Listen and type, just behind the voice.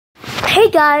Hey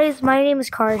guys, my name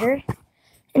is Carter,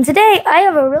 and today I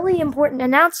have a really important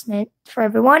announcement for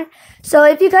everyone. So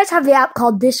if you guys have the app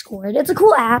called Discord, it's a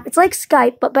cool app. It's like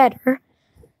Skype, but better.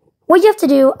 What you have to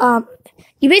do,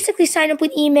 you basically sign up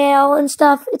with email and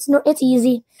stuff. It's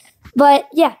easy. But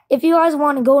yeah, if you guys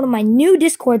want to go to my new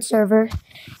Discord server,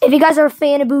 if you guys are a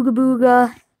fan of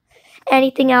booga,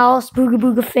 anything else,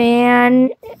 booga fan,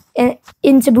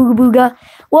 into booga,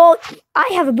 well, I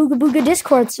have a booga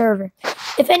Discord server.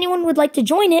 If anyone would like to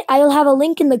join it, I'll have a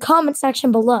link in the comment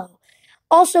section below.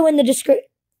 Also in the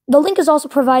link is also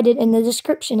provided in the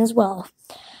description as well.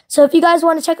 So if you guys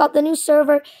want to check out the new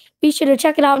server, be sure to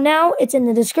check it out now. It's in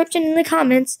the description in the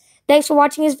comments. Thanks for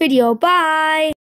watching this video. Bye!